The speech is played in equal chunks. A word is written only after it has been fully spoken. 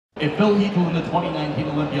If Phil Heath won the 2019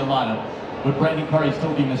 Olympia Lotto, would Brandon Curry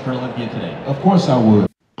still be Mr. Olympia today? Of course I would.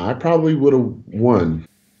 I probably would have won.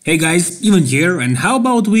 Hey guys, Ivan here, and how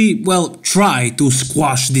about we, try to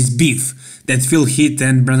squash this beef that Phil Heath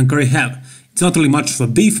and Brandon Curry have. It's not really much of a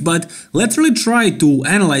beef, but let's really try to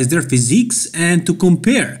analyze their physiques and to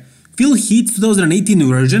compare Phil Heath's 2018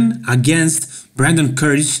 version against Brandon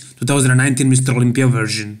Curry's 2019 Mr. Olympia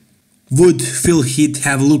version. Would Phil Heath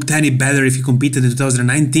have looked any better if he competed in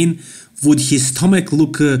 2019? Would his stomach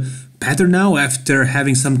look better now after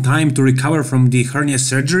having some time to recover from the hernia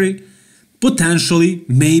surgery? Potentially,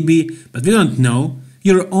 maybe, but we don't know.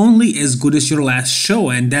 You're only as good as your last show,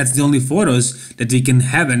 and that's the only photos that we can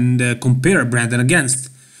have and compare Brandon against.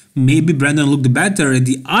 Maybe Brandon looked better at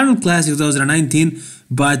the Arnold Classic 2019,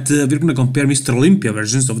 but we're gonna compare Mr. Olympia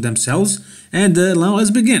versions of themselves, and now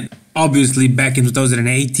let's begin. Obviously, back in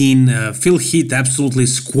 2018, Phil Heath absolutely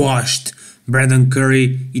squashed Brandon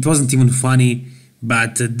Curry. It wasn't even funny,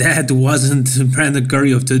 but that wasn't Brandon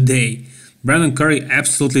Curry of today. Brandon Curry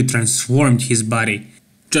absolutely transformed his body.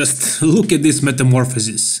 Just look at this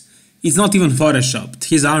metamorphosis. It's not even photoshopped.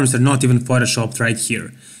 His arms are not even photoshopped right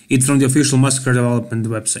here. It's from the official muscular development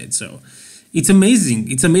website, so it's amazing.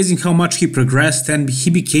 It's amazing how much he progressed and he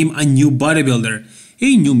became a new bodybuilder.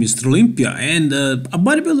 A new Mr. Olympia, and a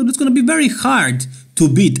bodybuilder that's gonna be very hard to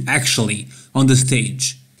beat actually on the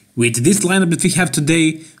stage. With this lineup that we have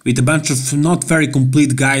today, with a bunch of not very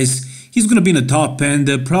complete guys, he's gonna be in the top and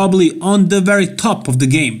probably on the very top of the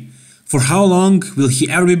game. For how long will he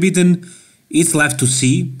ever be beaten? It's left to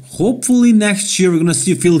see. Hopefully next year we're gonna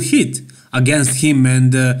see Phil Heath against him,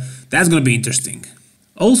 and that's gonna be interesting.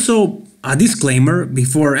 Also, a disclaimer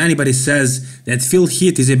before anybody says that Phil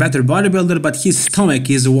Heath is a better bodybuilder, but his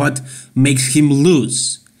stomach is what makes him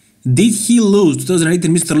lose. Did he lose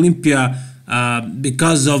 2018 Mr. Olympia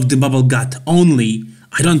because of the bubble gut only?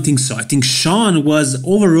 I don't think so. I think Sean was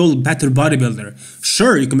overall better bodybuilder.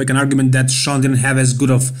 Sure, you can make an argument that Sean didn't have as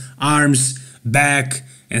good of arms, back,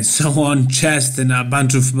 and so on, chest, and a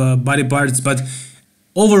bunch of body parts, but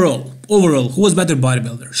overall, who was better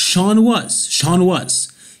bodybuilder? Sean was.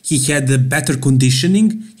 He had the better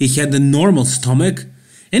conditioning, he had the normal stomach,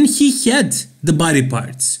 and he had the body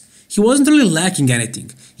parts. He wasn't really lacking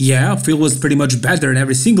anything. Yeah, Phil was pretty much better in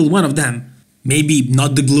every single one of them. Maybe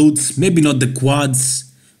not the glutes, maybe not the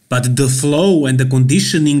quads, but the flow and the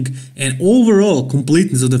conditioning and overall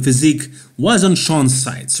completeness of the physique was on Sean's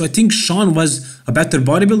side. So I think Sean was a better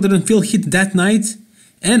bodybuilder than Phil Heath that night,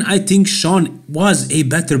 and I think Sean was a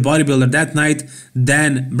better bodybuilder that night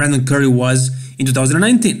than Brandon Curry was in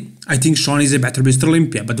 2019. I think Sean is a better Mr.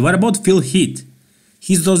 Olympia, but what about Phil Heath?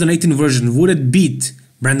 His 2018 version, would it beat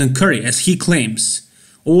Brandon Curry as he claims?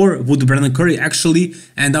 Or would Brandon Curry actually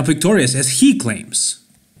end up victorious as he claims?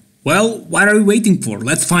 Well, what are we waiting for?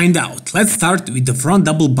 Let's find out. Let's start with the front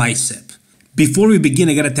double bicep. Before we begin,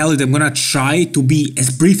 I gotta tell you that I'm gonna try to be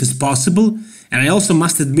as brief as possible, and I also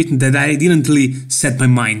must admit that I didn't really set my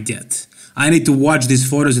mind yet. I need to watch these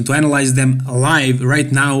photos and to analyze them live right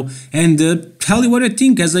now and tell you what I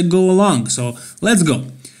think as I go along. So let's go.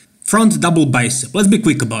 Front double bicep. Let's be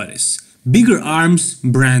quick about this. Bigger arms,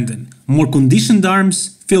 Brandon. More conditioned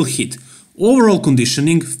arms, Phil Heath. Overall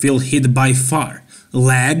conditioning, Phil Heath by far.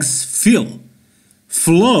 Legs, Phil.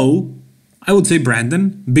 Flow, I would say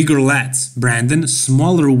Brandon. Bigger lats, Brandon.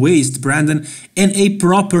 Smaller waist, Brandon. And a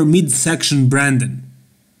proper midsection, Brandon.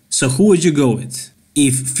 So who would you go with?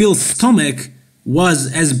 If Phil's stomach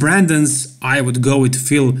was as Brandon's, I would go with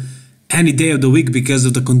Phil any day of the week because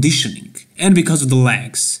of the conditioning and because of the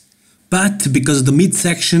legs. But because of the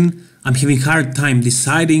midsection, I'm having a hard time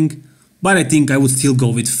deciding, but I think I would still go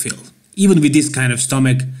with Phil. Even with this kind of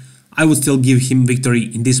stomach, I would still give him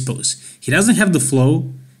victory in this pose. He doesn't have the flow,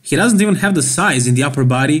 he doesn't even have the size in the upper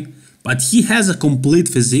body, but he has a complete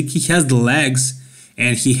physique, he has the legs,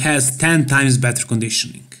 and he has 10 times better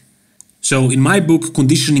conditioning. So in my book,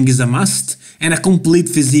 conditioning is a must, and a complete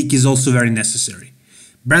physique is also very necessary.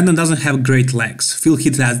 Brandon doesn't have great legs, Phil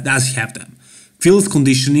Heath does have them. Phil's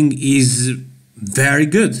conditioning is very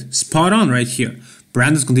good, spot on right here.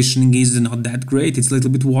 Brandon's conditioning is not that great, it's a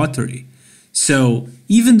little bit watery. So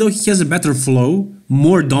even though he has a better flow,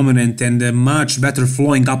 more dominant and a much better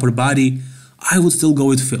flowing upper body, I would still go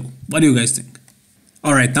with Phil. What do you guys think?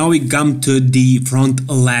 Alright, now we come to the front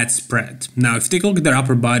lat spread. Now if you take a look at their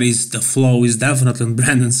upper bodies, the flow is definitely on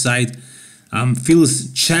Brandon's side.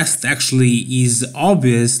 Phil's chest actually is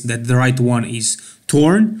obvious that the right one is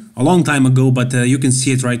torn a long time ago, but you can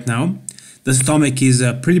see it right now. The stomach is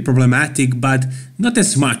pretty problematic, but not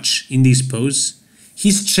as much in this pose.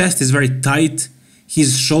 His chest is very tight,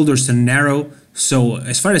 his shoulders are narrow, so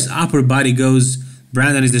as far as upper body goes,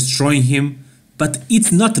 Brandon is destroying him, but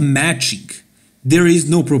it's not matching. There is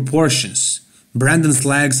no proportions. Brandon's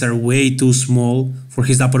legs are way too small for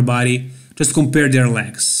his upper body. Just compare their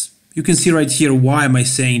legs. You can see right here why am I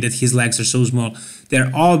saying that his legs are so small.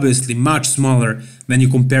 They're obviously much smaller when you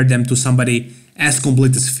compare them to somebody as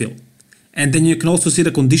complete as Phil. And then you can also see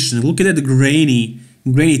the conditioning. Look at that grainy,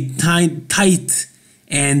 tight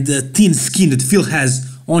and thin skin that Phil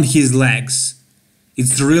has on his legs.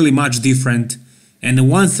 It's really much different. And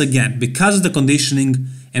once again, because of the conditioning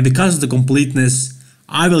and because of the completeness,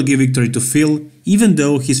 I will give victory to Phil, even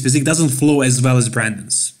though his physique doesn't flow as well as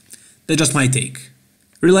Brandon's. That's just my take.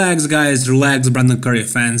 Relax guys, relax Brandon Curry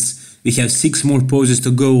fans. We have 6 more poses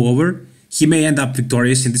to go over. He may end up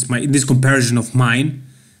victorious in this comparison of mine,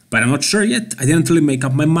 but I'm not sure yet. I didn't really make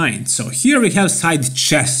up my mind. So here we have side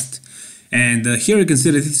chest. And here you can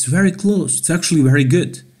see that it's very close. It's actually very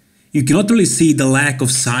good. You cannot really see the lack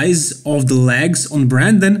of size of the legs on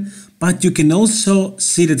Brandon, but you can also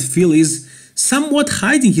see that Phil is somewhat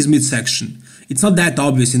hiding his midsection. It's not that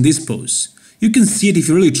obvious in this pose. You can see it if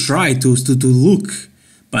you really try to look.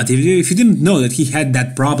 But if you didn't know that he had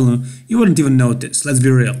that problem, you wouldn't even notice, let's be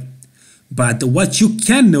real. But what you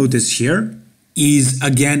can notice here is,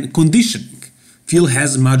 again, conditioning. Phil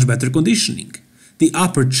has much better conditioning. The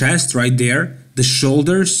upper chest right there, the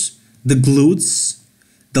shoulders, the glutes,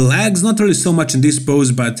 the legs, not really so much in this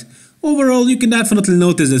pose, but overall you can definitely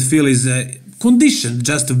notice that Phil is conditioned,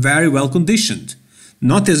 just very well conditioned.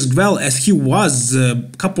 Not as well as he was a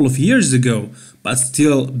couple of years ago, but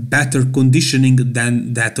still better conditioning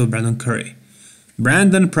than that of Brandon Curry.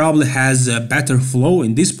 Brandon probably has a better flow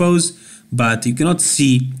in this pose, but you cannot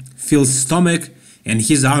see Phil's stomach, and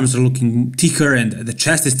his arms are looking thicker and the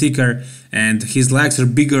chest is thicker and his legs are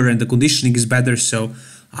bigger and the conditioning is better, so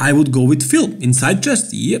I would go with Phil. Inside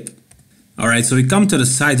chest, yep. Alright, so we come to the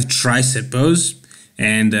side tricep pose,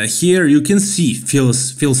 and here you can see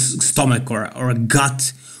Phil's stomach or a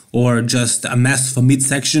gut or just a mess of a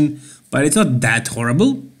midsection, but it's not that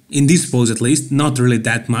horrible, in this pose at least, not really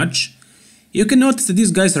that much. You can notice that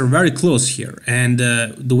these guys are very close here, and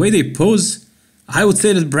the way they pose, I would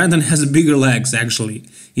say that Brandon has bigger legs actually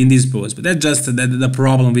in this pose, but that's just the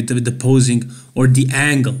problem with the posing or the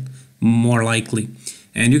angle, more likely.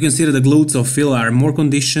 And you can see that the glutes of Phil are more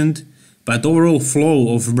conditioned, but overall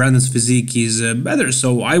flow of Brandon's physique is better,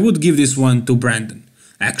 so I would give this one to Brandon,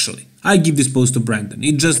 actually. I give this pose to Brandon.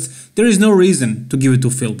 There is no reason to give it to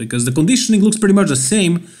Phil, because the conditioning looks pretty much the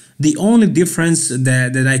same. The only difference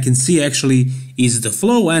that I can see actually is the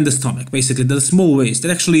flow and the stomach, basically the small waist.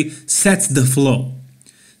 That actually sets the flow.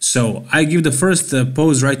 So I give the first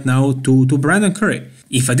pose right now to Brandon Curry.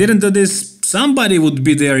 If I didn't do this, somebody would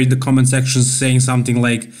be there in the comment section saying something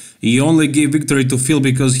like, you only give victory to Phil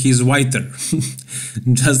because he's whiter.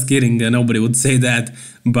 Just kidding, nobody would say that.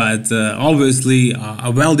 But obviously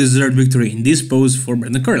a well-deserved victory in this pose for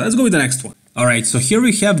Brandon Curry. Let's go with the next one. Alright, so here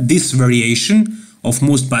we have this variation of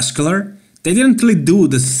most muscular. They didn't really do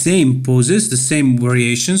the same poses, the same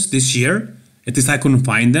variations this year. At least I couldn't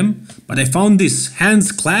find them. But I found this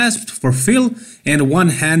hands clasped for Phil and one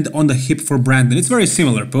hand on the hip for Brandon. It's very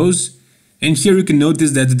similar pose. And here you can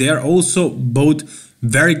notice that they are also both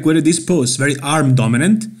very good at this pose, very arm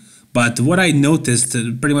dominant. But what I noticed,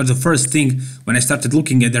 pretty much the first thing when I started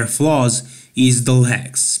looking at their flaws, is the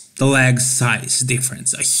legs. The leg size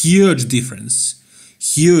difference, a huge difference.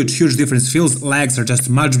 Huge difference. Phil's legs are just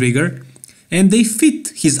much bigger and they fit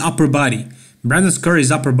his upper body. Brandon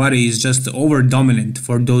Curry's upper body is just over dominant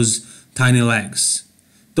for those tiny legs.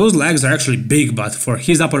 Those legs are actually big, but for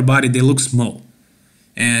his upper body they look small.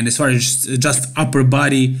 And as far as just upper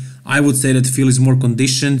body, I would say that Phil is more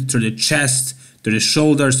conditioned to the chest, to the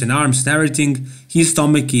shoulders and arms and everything. His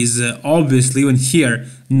stomach is obviously, even here,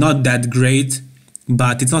 not that great,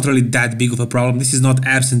 but it's not really that big of a problem. This is not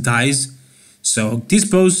abs and thighs. So this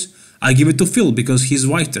pose, I give it to Phil because he's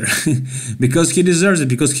whiter, because he deserves it,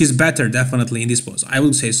 because he's better definitely in this pose. I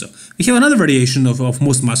would say so. We have another variation of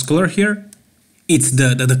most muscular here. It's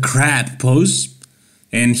the crab pose.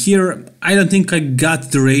 And here, I don't think I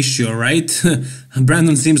got the ratio right.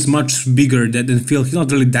 Brandon seems much bigger than Phil. He's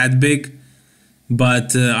not really that big.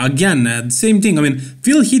 But again, same thing. I mean,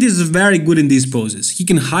 Phil Heath is very good in these poses. He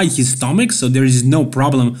can hide his stomach, so there is no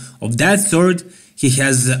problem of that sort. He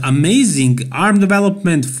has amazing arm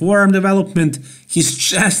development, forearm development. His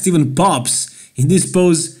chest even pops in this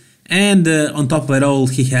pose. And on top of it all,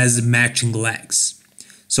 he has matching legs.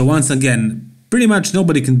 So once again, pretty much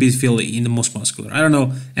nobody can beat Phil in the most muscular. I don't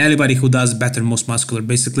know anybody who does better most muscular,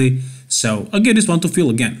 basically. So I'll give this one to Phil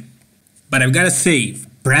again. But I've gotta say,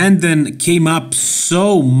 Brandon came up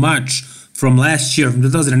so much from last year, from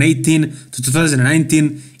 2018 to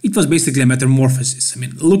 2019, it was basically a metamorphosis. I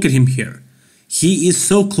mean, look at him here. He is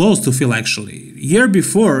so close to Phil actually. Year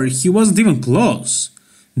before, he wasn't even close.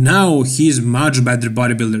 Now he's much better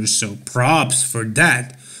bodybuilder, so props for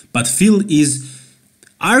that. But Phil is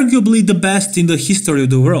arguably the best in the history of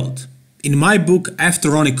the world. In my book, after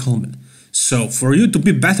Ronnie Coleman. So for you to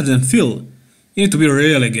be better than Phil, you need to be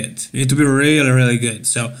really good. You need to be really good.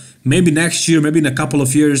 So maybe next year, maybe in a couple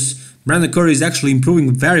of years, Brandon Curry is actually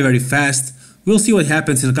improving very fast. We'll see what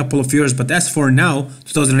happens in a couple of years, but as for now,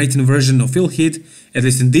 2018 version of Phil Heath, at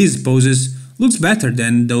least in these poses, looks better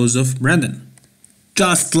than those of Brandon.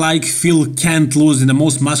 Just like Phil can't lose in the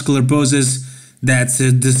most muscular poses, that's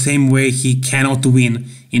the same way he cannot win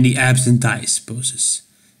in the abs and thighs poses.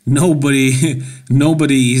 Nobody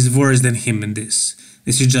is worse than him in this.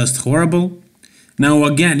 This is just horrible. Now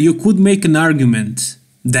again, you could make an argument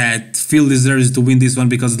that Phil deserves to win this one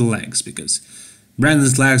because of the legs, because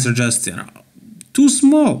Brandon's legs are just, too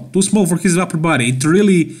small for his upper body. It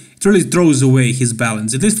really throws away his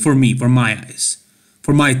balance, at least for me, for my eyes,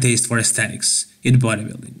 for my taste for aesthetics in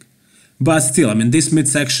bodybuilding. But still, I mean, this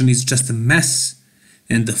midsection is just a mess,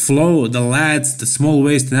 and the flow, the lats, the small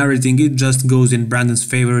waist and everything, it just goes in Brandon's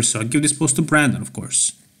favor, so I give this pose to Brandon, of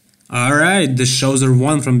course. Alright, the shows are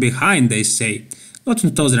won from behind, they say. Not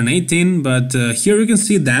in 2018, but here you can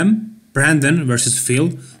see them, Brandon versus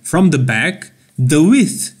Phil, from the back. The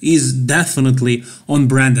width is definitely on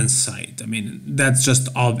Brandon's side. I mean, that's just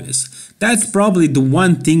obvious. That's probably the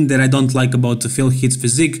one thing that I don't like about the Phil Heath's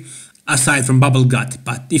physique, aside from bubble gut.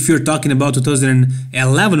 But if you're talking about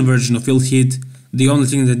 2011 version of Phil Heath, the only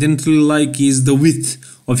thing that I didn't really like is the width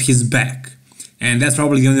of his back. And that's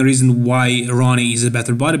probably the only reason why Ronnie is a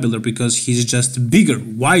better bodybuilder, because he's just bigger,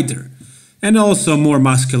 wider, and also more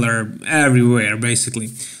muscular everywhere, basically.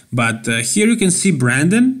 But here you can see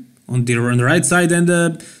Brandon on the right side, and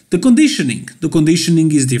the conditioning. The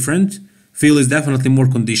conditioning is different. Phil is definitely more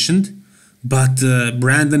conditioned, but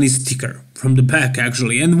Brandon is thicker from the back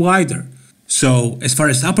actually, and wider. So as far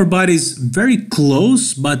as upper body is very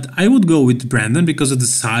close, but I would go with Brandon because of the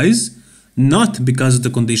size, not because of the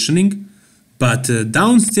conditioning. But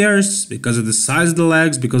downstairs, because of the size of the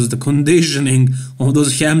legs, because of the conditioning of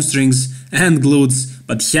those hamstrings and glutes,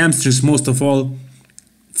 but hamstrings most of all,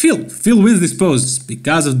 Phil wins this pose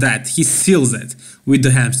because of that. He seals it with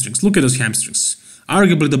the hamstrings. Look at those hamstrings.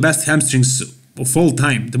 Arguably the best hamstrings of all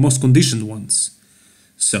time, the most conditioned ones.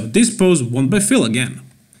 So this pose won by Phil again.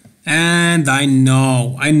 And I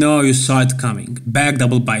know you saw it coming. Back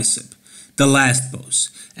double bicep. The last pose.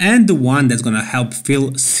 And the one that's gonna help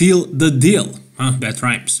Phil seal the deal. That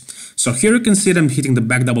rhymes. So here you can see them hitting the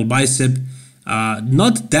back double bicep.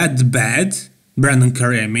 Not that bad. Brandon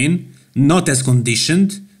Curry, I mean. Not as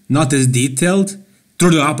conditioned. Not as detailed.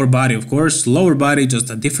 Through the upper body, of course. Lower body, just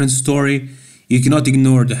a different story. You cannot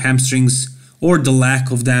ignore the hamstrings or the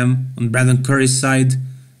lack of them on Brandon Curry's side.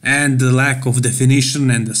 And the lack of definition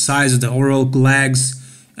and the size of the overall legs.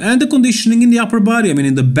 And the conditioning in the upper body, I mean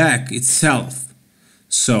in the back itself.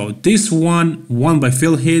 So this one won by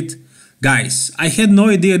Phil Heath. Guys, I had no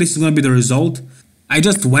idea this is gonna be the result. I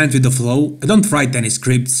just went with the flow. I don't write any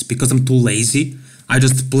scripts because I'm too lazy. I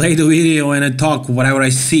just play the video and I talk whatever I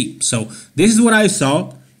see. So this is what I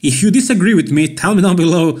saw. If you disagree with me, tell me down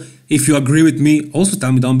below. If you agree with me, also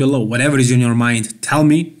tell me down below. Whatever is in your mind, tell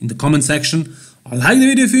me in the comment section. Like the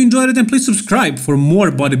video if you enjoyed it, and please subscribe for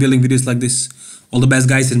more bodybuilding videos like this. All the best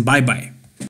guys, and bye bye.